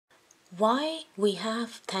Why We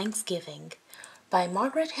Have Thanksgiving by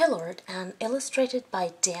Margaret Hillert and illustrated by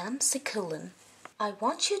Siculan. I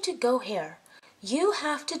want you to go here. You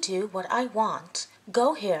have to do what I want.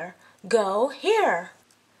 Go here. Go here.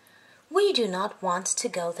 We do not want to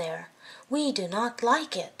go there. We do not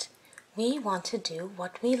like it. We want to do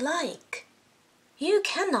what we like. You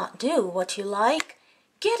cannot do what you like.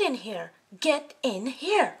 Get in here. Get in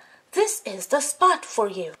here. This is the spot for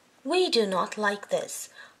you. We do not like this.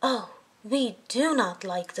 Oh, we do not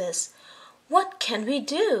like this. What can we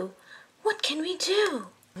do? What can we do?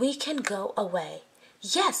 We can go away.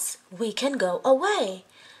 Yes, we can go away.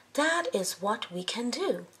 That is what we can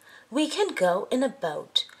do. We can go in a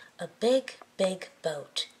boat, a big, big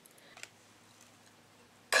boat.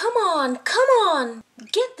 Come on, come on.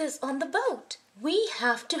 Get this on the boat. We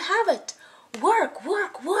have to have it. Work,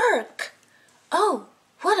 work, work. Oh,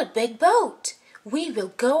 what a big boat. We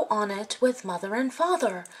will go on it with Mother and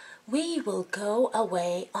Father. We will go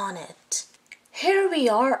away on it. Here we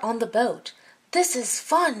are on the boat. This is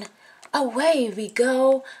fun. Away we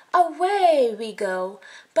go, away we go.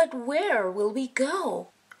 But where will we go?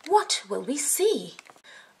 What will we see?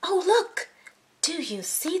 Oh, look! Do you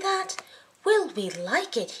see that? Will we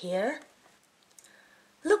like it here?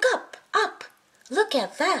 Look up, up! Look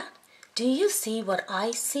at that! Do you see what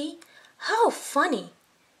I see? How funny!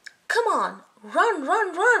 Come on, run,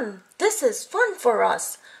 run, run! This is fun for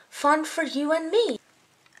us. Fun for you and me.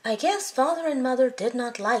 I guess Father and Mother did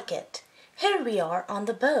not like it. Here we are on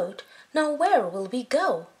the boat. Now where will we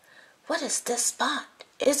go? What is this spot?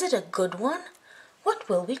 Is it a good one? What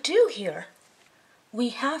will we do here? We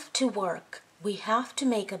have to work. We have to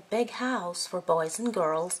make a big house for boys and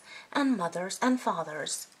girls and mothers and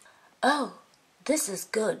fathers. Oh, this is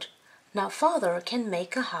good. Now Father can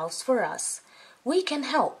make a house for us. We can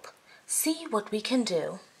help. See what we can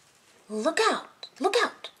do. Look out! Look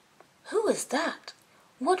out! Who is that?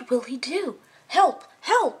 What will he do? Help!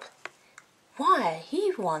 Help! Why,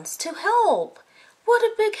 he wants to help. What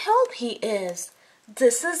a big help he is.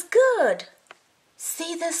 This is good.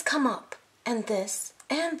 See this come up, and this,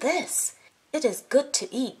 and this. It is good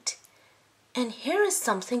to eat. And here is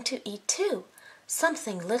something to eat too.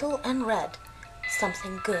 Something little and red.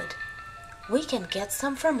 Something good. We can get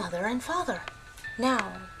some for Mother and Father.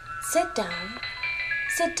 Now, sit down.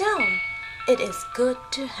 Sit down. It is good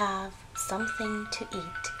to have something to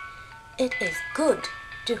eat. It is good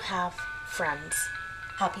to have friends.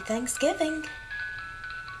 Happy Thanksgiving!